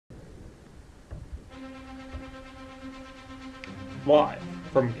Live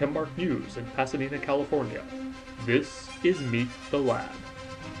from ChemBark News in Pasadena, California, this is Meet the Lab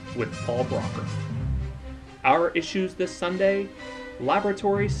with Paul Brocker. Our issues this Sunday: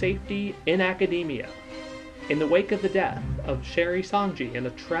 laboratory safety in academia. In the wake of the death of Sherry Songji in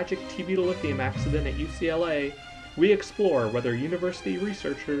a tragic t-butyllithium accident at UCLA, we explore whether university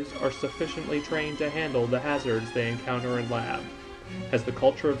researchers are sufficiently trained to handle the hazards they encounter in lab. Has the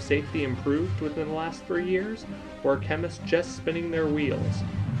culture of safety improved within the last 3 years, or are chemists just spinning their wheels?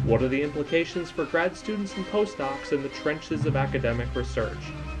 What are the implications for grad students and postdocs in the trenches of academic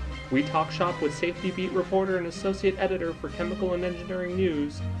research? We talk shop with Safety Beat reporter and associate editor for Chemical and Engineering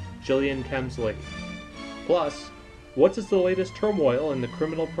News, Jillian Kemsley. Plus, what does the latest turmoil in the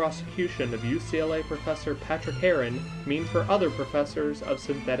criminal prosecution of UCLA professor Patrick Heron mean for other professors of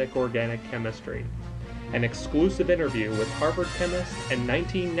synthetic organic chemistry? An exclusive interview with Harvard chemist and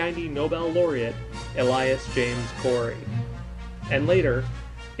 1990 Nobel laureate Elias James Corey. And later,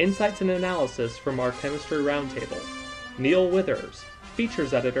 insights and analysis from our Chemistry Roundtable. Neil Withers,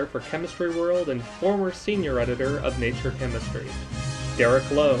 features editor for Chemistry World and former senior editor of Nature Chemistry. Derek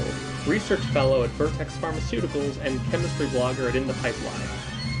Lowe, research fellow at Vertex Pharmaceuticals and chemistry blogger at In the Pipeline.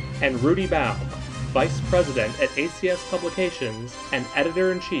 And Rudy Baum, vice president at ACS Publications and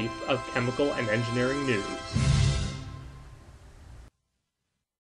editor-in-chief of Chemical and Engineering News.